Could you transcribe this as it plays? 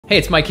Hey,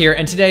 it's Mike here,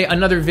 and today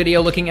another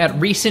video looking at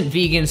recent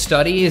vegan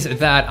studies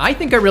that I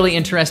think are really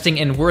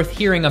interesting and worth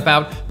hearing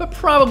about, but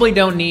probably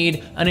don't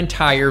need an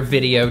entire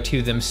video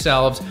to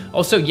themselves.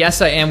 Also, yes,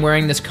 I am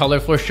wearing this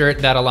colorful shirt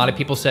that a lot of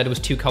people said was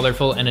too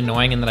colorful and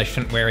annoying and that I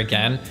shouldn't wear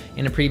again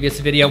in a previous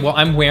video. Well,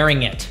 I'm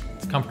wearing it.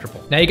 It's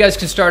comfortable. Now you guys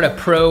can start a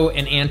pro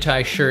and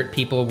anti shirt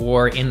people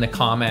war in the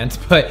comments,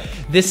 but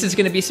this is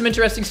gonna be some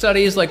interesting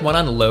studies, like one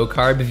on low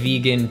carb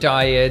vegan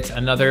diets,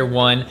 another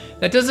one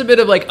that does a bit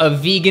of like a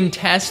vegan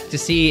test to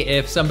see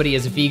if somebody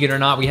is vegan or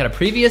not. We had a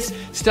previous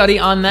study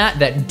on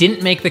that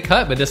didn't make the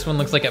cut, but this one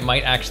looks like it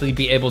might actually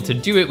be able to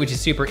do it, which is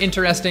super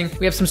interesting.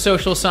 We have some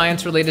social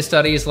science related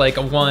studies, like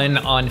one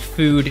on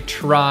food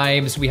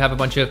tribes. We have a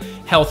bunch of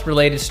health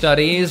related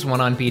studies, one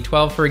on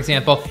B12, for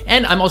example.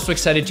 And I'm also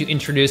excited to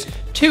introduce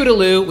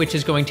Toodaloo, which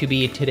is going to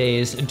be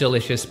today's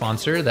delicious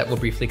sponsor that we'll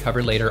briefly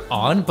cover later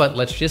on, but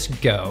let's just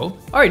go.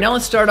 All right, now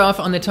let's start off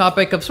on the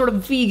topic of sort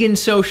of vegan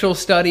social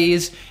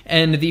studies.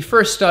 And the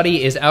first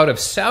study is out of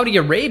Saudi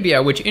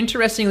Arabia, which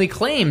interestingly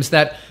claims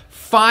that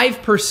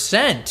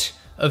 5%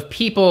 of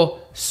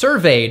people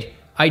surveyed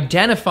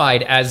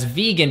identified as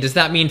vegan. Does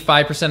that mean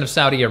 5% of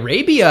Saudi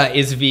Arabia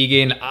is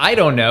vegan? I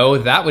don't know.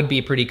 That would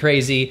be pretty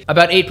crazy.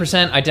 About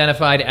 8%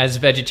 identified as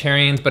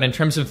vegetarians, but in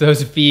terms of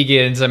those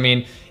vegans, I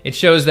mean, it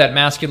shows that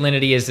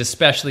masculinity is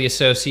especially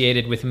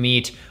associated with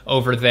meat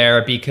over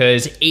there,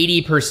 because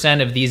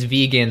 80% of these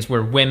vegans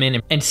were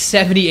women and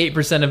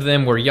 78% of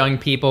them were young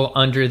people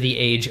under the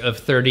age of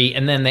 30.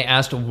 And then they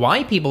asked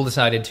why people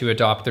decided to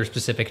adopt their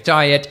specific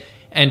diet.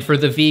 And for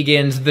the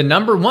vegans, the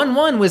number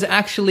one was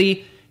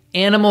actually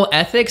animal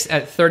ethics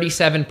at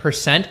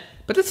 37%,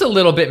 but that's a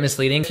little bit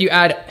misleading. If you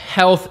add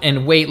health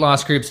and weight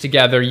loss groups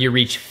together, you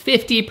reach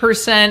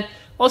 50%.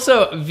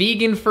 Also,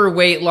 vegan for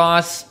weight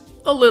loss,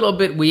 a little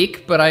bit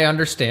weak, but I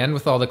understand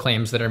with all the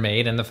claims that are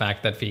made and the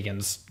fact that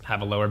vegans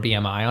have a lower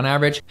BMI on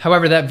average.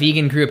 However, that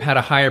vegan group had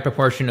a higher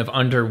proportion of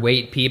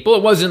underweight people.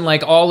 It wasn't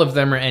like all of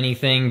them or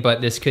anything,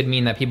 but this could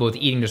mean that people with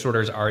eating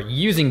disorders are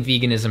using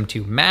veganism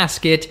to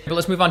mask it. But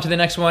let's move on to the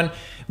next one,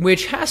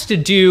 which has to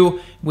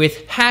do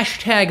with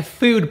hashtag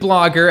food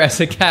blogger as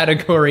a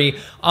category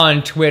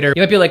on Twitter.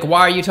 You might be like,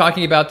 why are you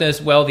talking about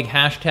this? Well, the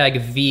hashtag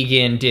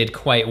vegan did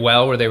quite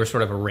well, where they were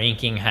sort of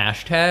ranking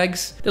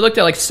hashtags. They looked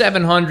at like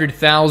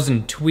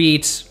 700,000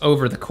 tweets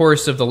over the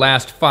course of the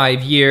last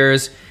 5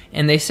 years.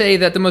 And they say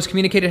that the most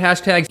communicated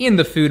hashtags in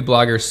the food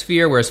blogger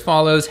sphere were as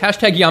follows: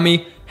 hashtag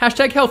yummy,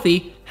 hashtag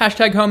healthy,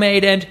 hashtag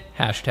homemade, and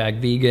hashtag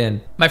vegan.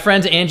 My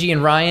friends Angie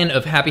and Ryan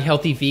of Happy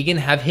Healthy Vegan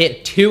have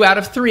hit 2 out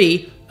of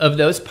 3 of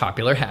those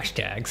popular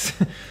hashtags.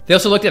 They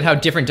also looked at how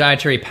different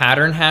dietary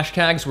pattern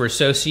hashtags were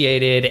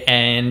associated,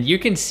 and you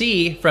can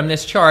see from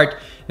this chart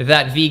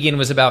that vegan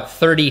was about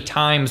 30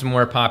 times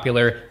more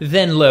popular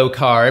than low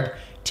carb.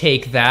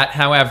 Take that.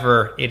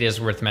 However, it is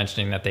worth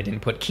mentioning that they didn't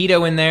put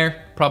keto in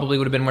there. Probably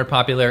would have been more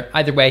popular.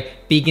 Either way,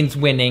 vegan's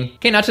winning.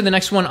 Okay, now to the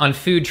next one on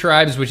food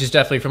tribes, which is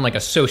definitely from like a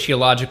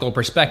sociological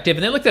perspective.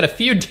 And they looked at a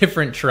few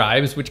different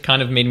tribes, which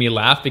kind of made me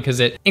laugh because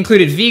it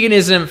included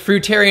veganism,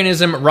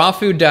 fruitarianism, raw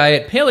food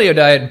diet, paleo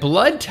diet,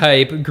 blood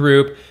type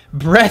group,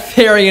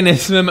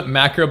 breatharianism,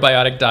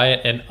 macrobiotic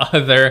diet, and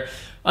other.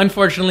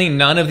 Unfortunately,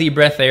 none of the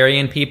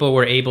breatharian people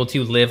were able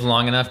to live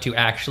long enough to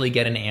actually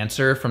get an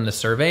answer from the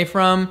survey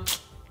from.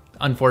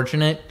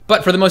 Unfortunate.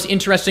 But for the most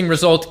interesting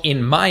result,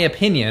 in my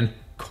opinion,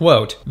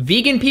 quote,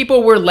 vegan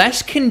people were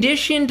less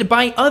conditioned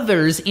by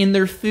others in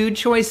their food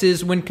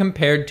choices when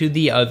compared to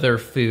the other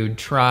food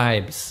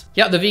tribes.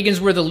 Yeah, the vegans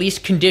were the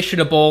least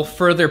conditionable,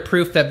 further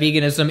proof that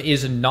veganism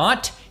is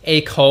not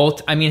a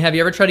cult. I mean, have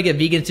you ever tried to get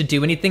vegans to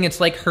do anything? It's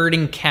like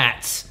herding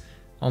cats,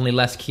 only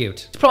less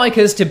cute. It's probably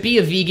because to be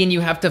a vegan, you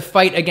have to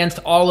fight against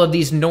all of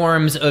these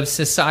norms of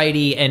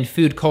society and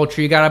food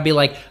culture. You gotta be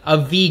like a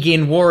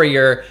vegan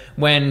warrior,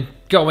 when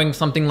going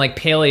something like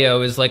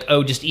paleo is like,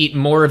 oh, just eat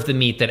more of the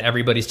meat that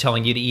everybody's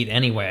telling you to eat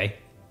anyway.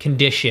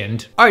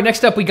 Conditioned. All right,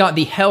 next up, we got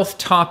the health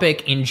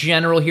topic in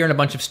general here in a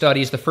bunch of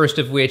studies, the first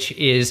of which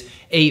is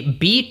a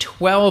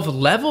B12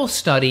 level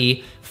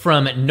study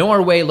from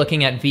Norway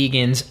looking at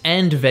vegans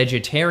and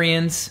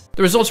vegetarians.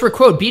 The results were,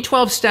 quote,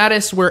 B12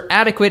 status were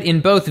adequate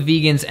in both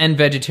vegans and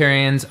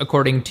vegetarians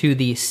according to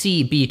the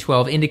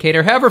CB12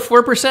 indicator. However,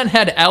 4%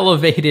 had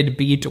elevated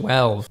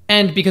B12.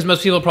 And because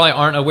most people probably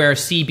aren't aware,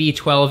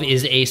 CB12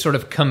 is a sort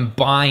of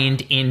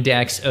combined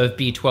index of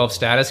B12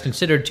 status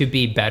considered to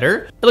be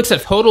better. It looks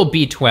at total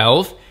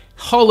B12,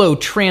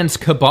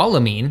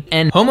 holotranscobalamin,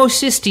 and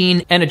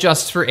homocysteine, and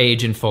adjusts for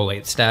age and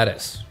folate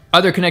status.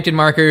 Other connected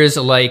markers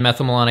like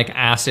methylmalonic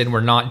acid were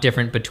not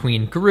different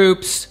between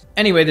groups.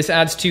 Anyway, this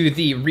adds to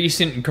the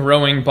recent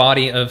growing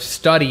body of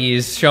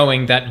studies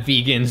showing that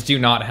vegans do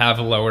not have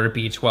lower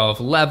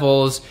B12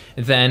 levels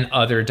than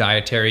other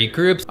dietary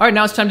groups. All right,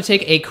 now it's time to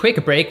take a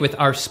quick break with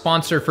our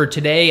sponsor for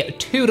today,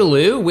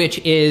 Toodaloo, which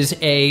is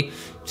a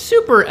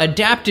super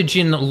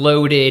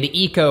adaptogen-loaded,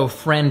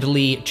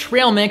 eco-friendly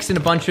trail mix and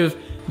a bunch of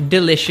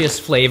delicious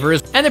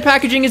flavors. And the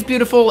packaging is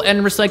beautiful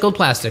and recycled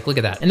plastic. Look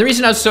at that. And the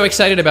reason I was so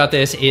excited about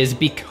this is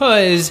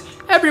because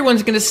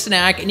everyone's gonna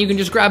snack, and you can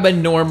just grab a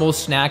normal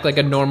snack, like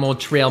a normal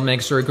trail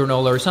mix or a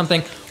granola or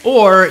something,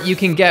 or you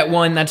can get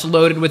one that's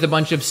loaded with a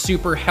bunch of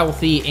super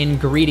healthy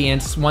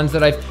ingredients, ones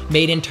that I've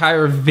made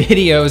entire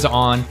videos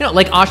on. You know,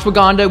 like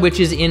ashwagandha, which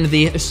is in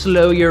the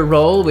Slow Your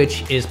Roll,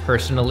 which is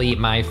personally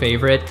my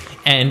favorite,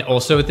 and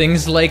also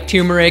things like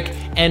turmeric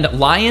and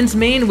lion's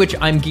mane, which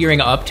I'm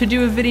gearing up to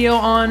do a video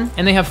on.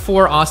 And they have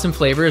 4 awesome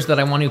flavors that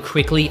I want to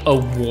quickly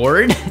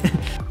award.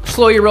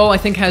 Slow Your Roll, I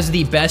think, has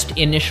the best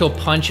initial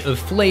punch of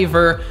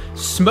flavor.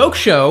 Smoke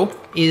Show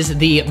is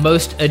the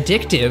most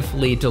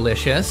addictively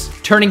delicious.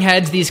 Turning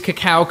Heads, these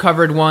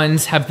cacao-covered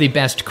ones, have the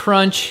best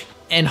crunch.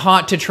 And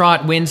Hot to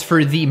Trot wins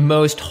for the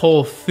most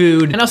whole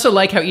food. And I also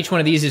like how each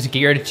one of these is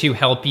geared to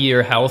help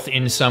your health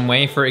in some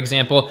way. For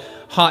example,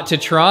 Hot to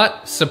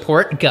Trot,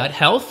 support gut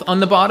health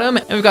on the bottom.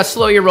 And we've got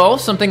Slow Your Roll,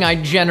 something I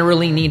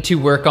generally need to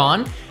work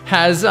on.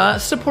 Has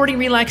supporting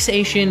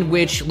relaxation,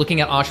 which, looking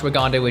at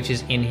ashwagandha, which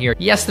is in here.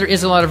 Yes, there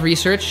is a lot of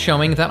research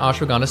showing that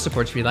ashwagandha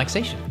supports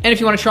relaxation. And if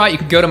you want to try it, you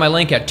can go to my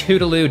link at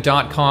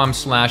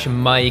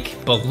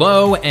toodaloo.com/Mike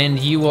below, and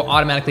you will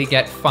automatically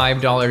get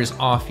 $5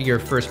 off your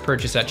first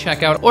purchase at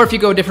checkout. Or if you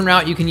go a different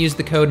route, you can use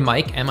the code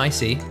Mike,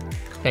 M-I-C.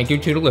 Thank you,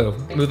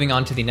 Toodaloo. Moving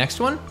on to the next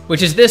one,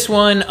 which is this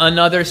one,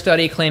 another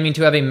study claiming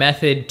to have a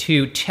method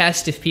to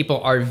test if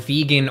people are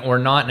vegan or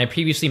not. And I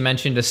previously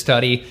mentioned a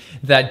study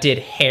that did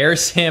hair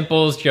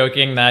samples,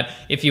 joking that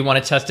if you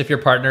want to test if your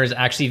partner is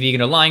actually vegan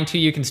or lying to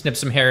you, you can snip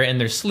some hair in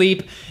their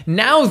sleep.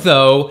 Now,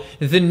 though,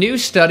 the new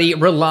study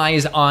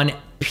relies on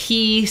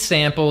pee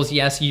samples,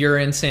 yes,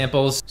 urine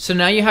samples. So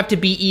now you have to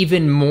be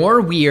even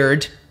more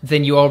weird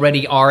than you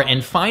already are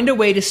and find a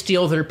way to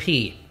steal their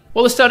pee.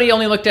 Well, the study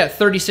only looked at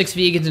 36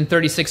 vegans and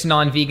 36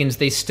 non-vegans.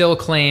 They still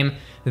claim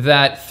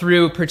that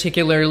through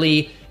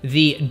particularly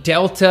the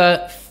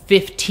delta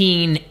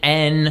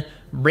 15N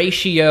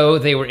ratio,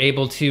 they were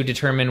able to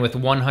determine with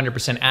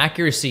 100%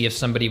 accuracy if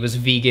somebody was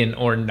vegan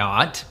or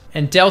not.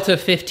 And delta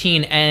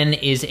 15N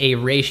is a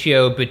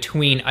ratio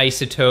between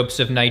isotopes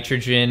of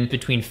nitrogen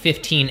between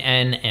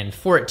 15N and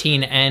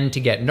 14N to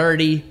get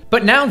nerdy.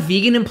 But now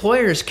vegan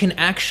employers can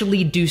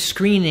actually do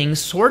screenings,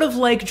 sort of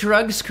like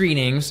drug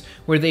screenings,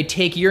 where they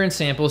take urine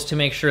samples to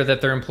make sure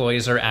that their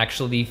employees are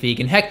actually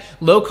vegan. Heck,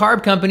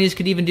 low-carb companies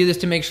could even do this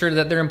to make sure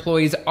that their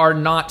employees are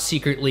not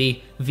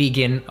secretly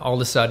vegan all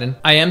of a sudden.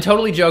 I am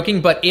totally joking,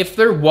 but if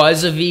there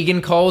was a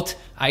vegan cult,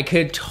 I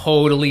could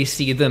totally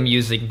see them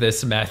using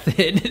this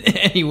method.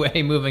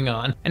 Anyway, moving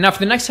on. And now for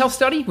the next health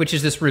study, which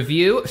is this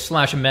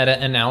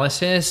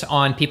review/meta-analysis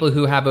on people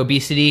who have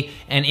obesity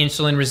and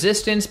insulin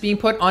resistance being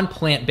put on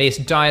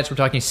plant-based diets. We're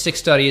talking 6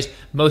 studies,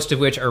 most of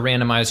which are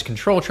randomized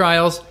control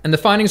trials. And the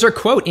findings are,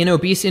 quote, in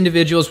obese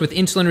individuals with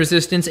insulin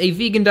resistance, a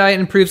vegan diet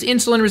improves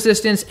insulin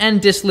resistance and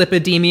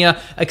dyslipidemia,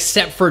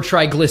 except for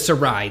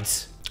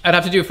triglycerides. I'd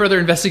have to do a further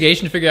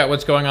investigation to figure out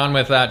what's going on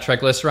with that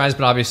triglycerides,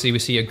 but obviously we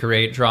see a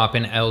great drop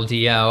in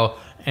LDL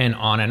and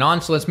on and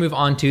on. So let's move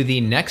on to the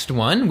next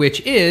one,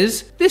 which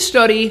is this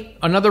study,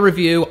 another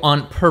review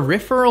on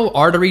peripheral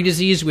artery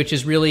disease, which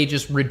is really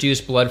just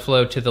reduced blood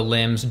flow to the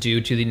limbs due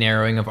to the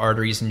narrowing of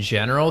arteries in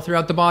general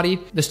throughout the body.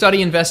 The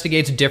study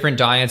investigates different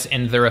diets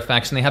and their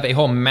effects, and they have a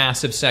whole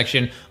massive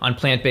section on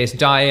plant-based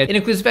diet. It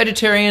includes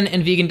vegetarian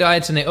and vegan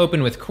diets, and they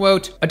open with,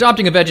 quote,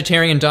 adopting a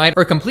vegetarian diet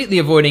or completely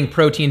avoiding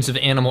proteins of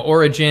animal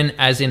origin,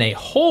 as in a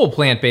whole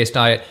plant-based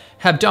diet,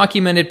 have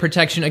documented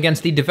protection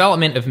against the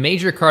development of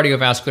major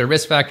cardiovascular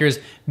risk factors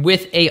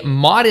with a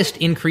modest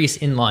increase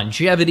in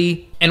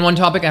longevity. And one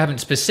topic I haven't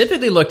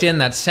specifically looked in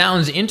that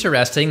sounds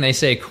interesting, they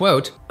say,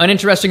 quote, an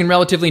interesting and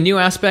relatively new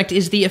aspect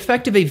is the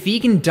effect of a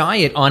vegan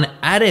diet on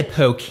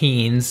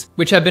adipokines,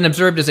 which have been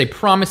observed as a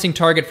promising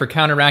target for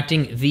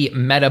counteracting the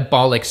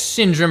metabolic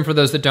syndrome. For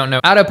those that don't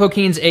know,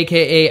 adipokines,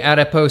 aka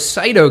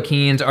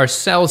adipocytokines, are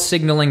cell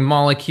signaling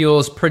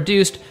molecules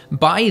produced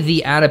by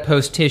the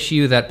adipose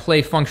tissue that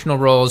play functional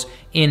roles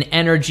in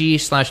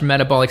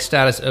energy/metabolic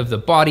status of the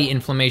body,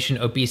 inflammation,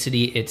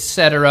 obesity,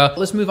 etc.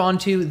 Let's move on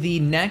to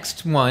the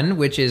next one,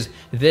 which is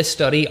this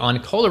study on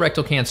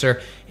colorectal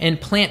cancer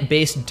and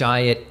plant-based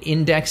diet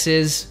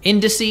indices.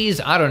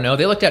 I don't know.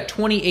 They looked at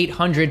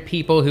 2,800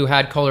 people who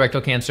had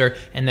colorectal cancer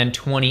and then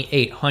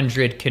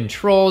 2,800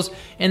 controls,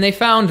 and they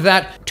found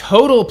that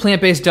total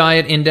plant-based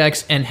diet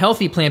index and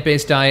healthy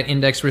plant-based diet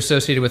index were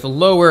associated with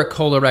lower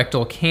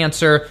colorectal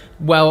cancer,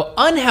 while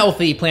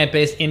unhealthy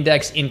plant-based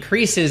index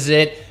increases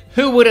it.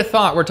 Who would have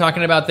thought? We're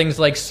talking about things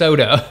like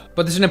soda.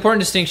 But there's an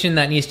important distinction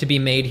that needs to be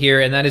made here,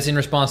 and that is in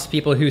response to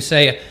people who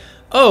say,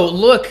 oh,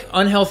 look,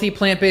 unhealthy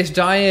plant-based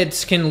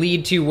diets can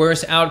lead to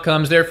worse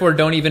outcomes, therefore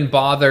don't even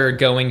bother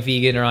going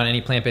vegan or on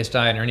any plant-based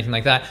diet or anything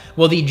like that.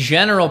 Well, the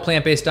general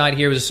plant-based diet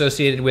here was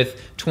associated with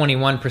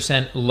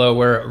 21%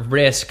 lower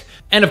risk.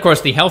 And of course,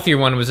 the healthier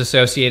one was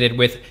associated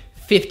with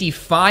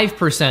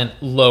 55%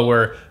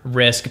 lower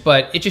risk,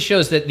 but it just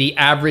shows that the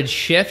average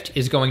shift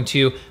is going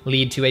to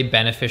lead to a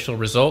beneficial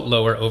result,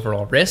 lower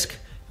overall risk.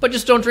 but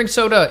just don't drink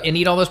soda and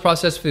eat all those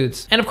processed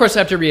foods. And of course, I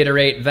have to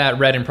reiterate that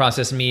red and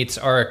processed meats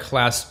are a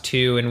class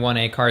 2 and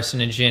 1A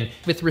carcinogen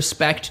with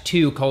respect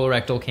to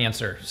colorectal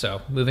cancer.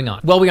 So moving on.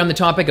 While we're on the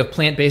topic of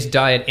plant-based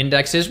diet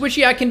indexes, which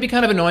yeah, can be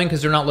kind of annoying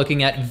because they're not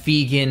looking at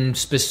vegan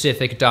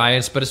specific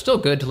diets, but it's still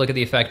good to look at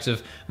the effects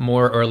of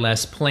more or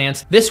less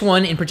plants. This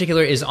one in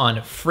particular is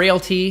on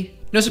frailty.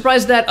 No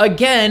surprise that,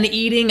 again,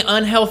 eating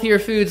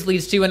unhealthier foods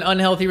leads to an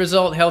unhealthy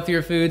result.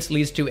 Healthier foods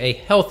leads to a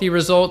healthy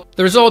result.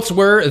 The results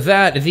were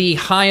that the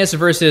highest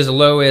versus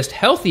lowest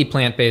healthy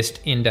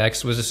plant-based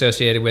index was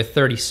associated with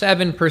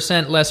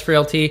 37% less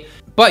frailty,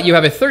 but you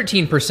have a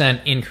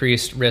 13%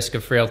 increased risk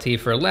of frailty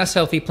for less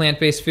healthy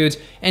plant-based foods,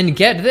 and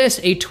get this,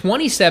 a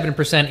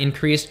 27%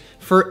 increase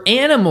for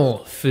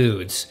animal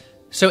foods.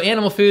 So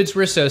animal foods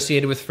were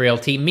associated with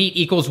frailty. Meat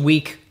equals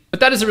weak. But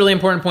that is a really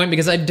important point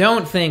because I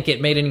don't think it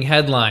made any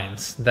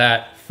headlines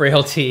that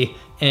frailty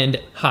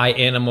and high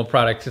animal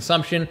product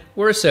consumption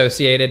were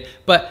associated,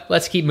 but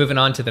let's keep moving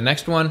on to the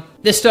next one.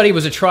 This study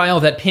was a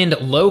trial that pinned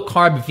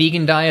low-carb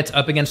vegan diets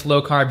up against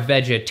low-carb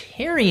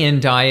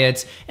vegetarian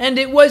diets, and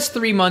it was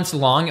 3 months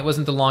long. It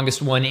wasn't the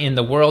longest one in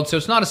the world, so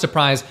it's not a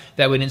surprise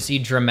that we didn't see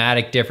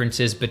dramatic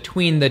differences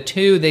between the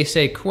two. They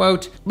say,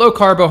 quote,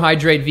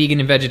 low-carbohydrate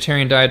vegan and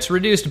vegetarian diets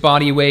reduced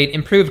body weight,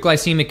 improved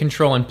glycemic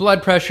control and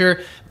blood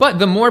pressure, but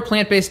the more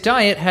plant-based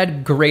diet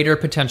had greater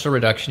potential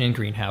reduction in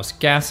greenhouse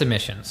gas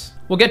emissions.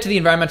 We'll get to the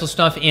environmental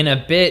stuff in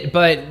a bit,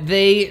 but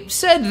they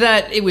said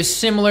that it was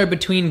similar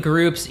between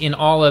groups in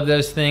all of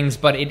those things,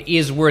 but it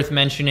is worth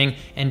mentioning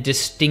and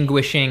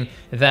distinguishing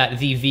that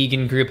the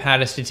vegan group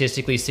had a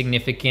statistically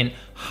significant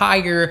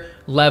higher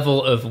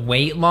level of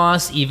weight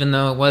loss, even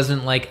though it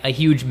wasn't like a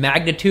huge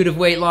magnitude of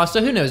weight loss.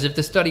 So who knows, if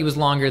the study was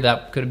longer,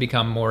 that could have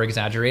become more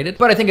exaggerated.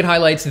 But I think it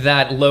highlights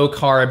that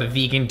low-carb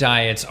vegan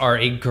diets are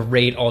a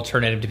great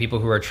alternative to people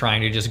who are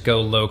trying to just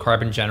go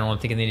low-carb in general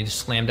and thinking they need to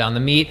slam down the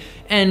meat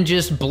and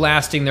just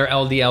blasting their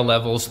LDL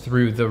levels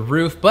through the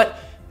roof. But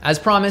as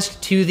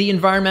promised, to the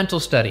environmental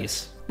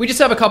studies. We just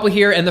have a couple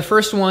here, and the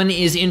first one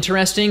is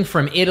interesting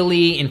from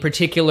Italy, in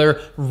particular,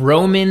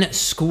 Roman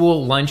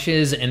school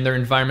lunches and their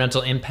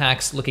environmental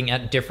impacts, looking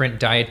at different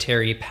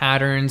dietary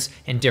patterns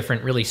and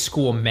different really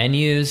school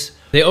menus.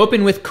 They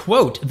open with,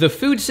 quote, the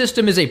food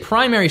system is a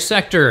primary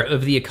sector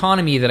of the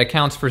economy that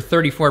accounts for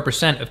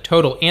 34% of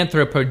total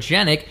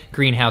anthropogenic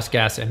greenhouse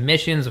gas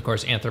emissions. Of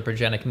course,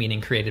 anthropogenic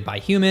meaning created by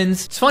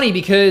humans. It's funny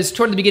because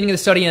toward the beginning of the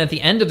study and at the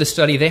end of the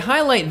study, they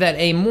highlight that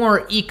a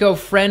more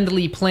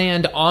eco-friendly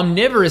planned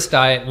omnivorous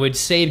diet would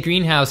save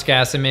greenhouse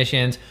gas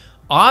emissions,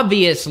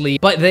 obviously,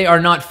 but they are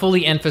not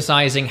fully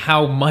emphasizing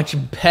how much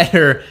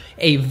better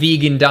a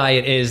vegan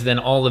diet is than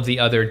all of the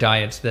other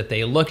diets that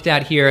they looked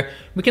at here.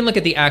 We can look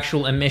at the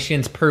actual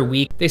emissions per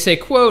week. They say,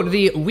 quote,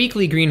 the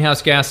weekly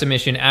greenhouse gas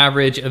emission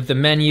average of the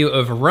menu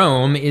of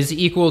Rome is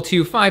equal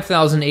to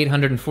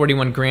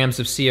 5,841 grams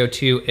of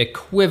CO2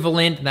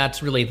 equivalent.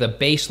 That's really the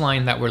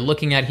baseline that we're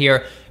looking at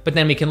here. But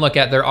then we can look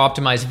at their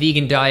optimized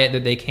vegan diet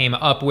that they came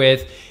up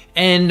with,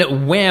 and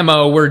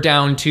whammo, we're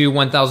down to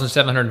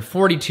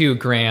 1,742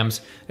 grams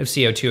of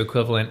CO2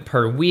 equivalent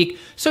per week.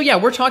 So yeah,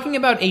 we're talking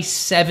about a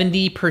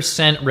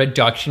 70%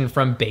 reduction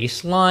from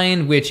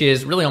baseline, which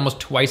is really almost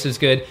twice as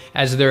good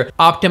as their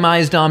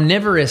optimized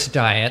omnivorous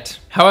diet.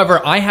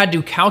 However, I had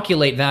to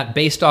calculate that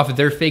based off of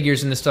their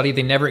figures in the study.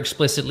 They never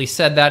explicitly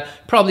said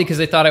that, probably because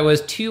they thought it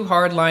was too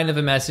hardline of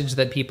a message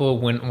that people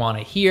wouldn't want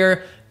to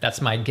hear. That's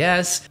my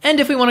guess. And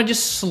if we want to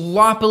just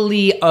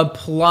sloppily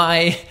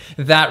apply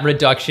that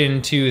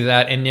reduction to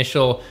that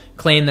initial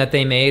claim that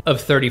they made of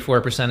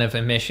 34% of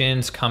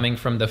emissions coming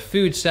from the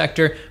food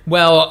sector,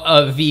 well,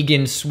 a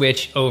vegan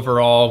switch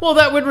overall, well,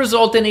 that would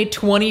result in a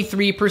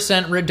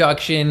 23%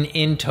 reduction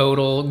in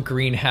total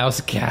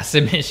greenhouse gas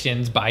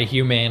emissions by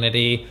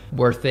humanity.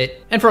 Worth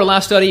it. And for our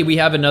last study, we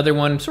have another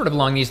one sort of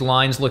along these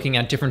lines, looking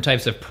at different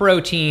types of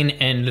protein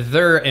and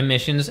their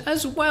emissions,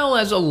 as well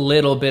as a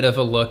little bit of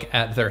a look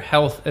at their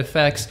health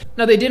effects.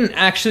 Now, they didn't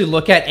actually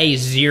look at a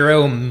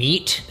zero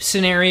meat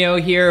scenario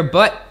here,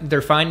 but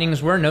their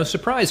findings were no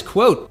surprise.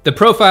 Quote, the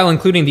profile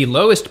including the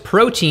lowest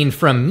protein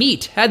from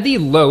meat had the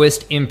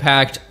lowest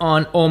impact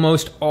on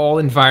almost all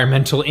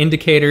environmental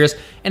indicators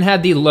and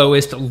had the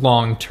lowest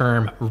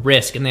long-term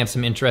risk. And they have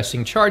some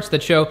interesting charts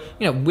that show,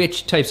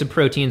 which types of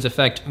proteins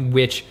affect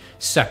which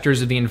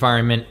sectors of the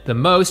environment the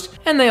most.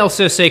 And they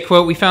also say,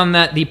 quote, we found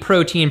that the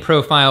protein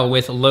profile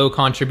with low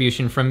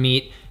contribution from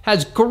meat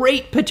has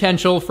great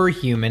potential for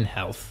human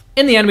health.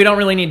 In the end, we don't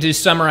really need to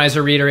summarize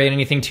or reiterate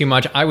anything too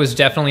much. I was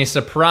definitely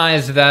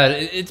surprised that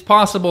it's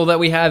possible that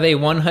we have a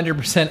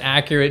 100%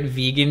 accurate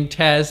vegan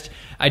test.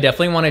 I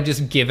definitely want to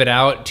just give it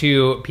out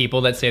to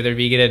people that say they're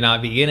vegan and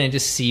not vegan and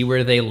just see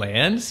where they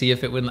land, see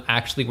if it would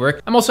actually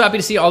work. I'm also happy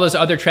to see all those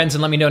other trends,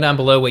 and let me know down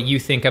below what you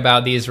think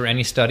about these, or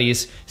any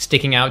studies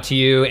sticking out to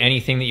you,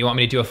 anything that you want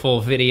me to do a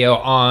full video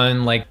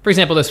on, like, for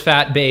example, those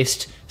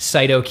fat-based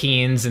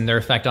cytokines and their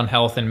effect on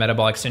health and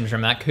metabolic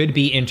syndrome. That could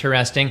be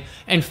interesting.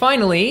 And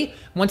finally,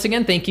 once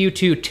again, thank you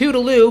to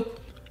Toodaloo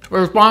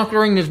for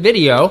sponsoring this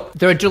video.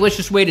 They're a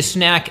delicious way to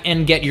snack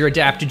and get your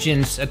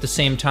adaptogens at the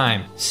same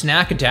time.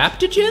 Snack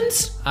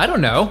adaptogens? I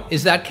don't know.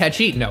 Is that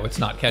catchy? No, it's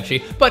not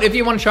catchy. But if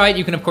you want to try it,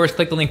 you can of course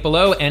click the link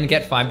below and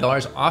get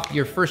 $5 off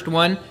your first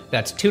one.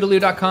 That's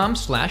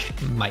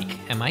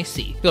toodaloo.com/Mike,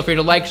 M-I-C. Feel free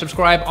to like,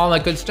 subscribe, all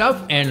that good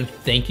stuff, and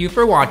thank you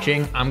for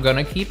watching. I'm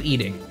gonna keep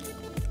eating.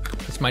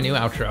 It's my new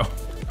outro.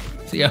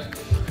 See ya.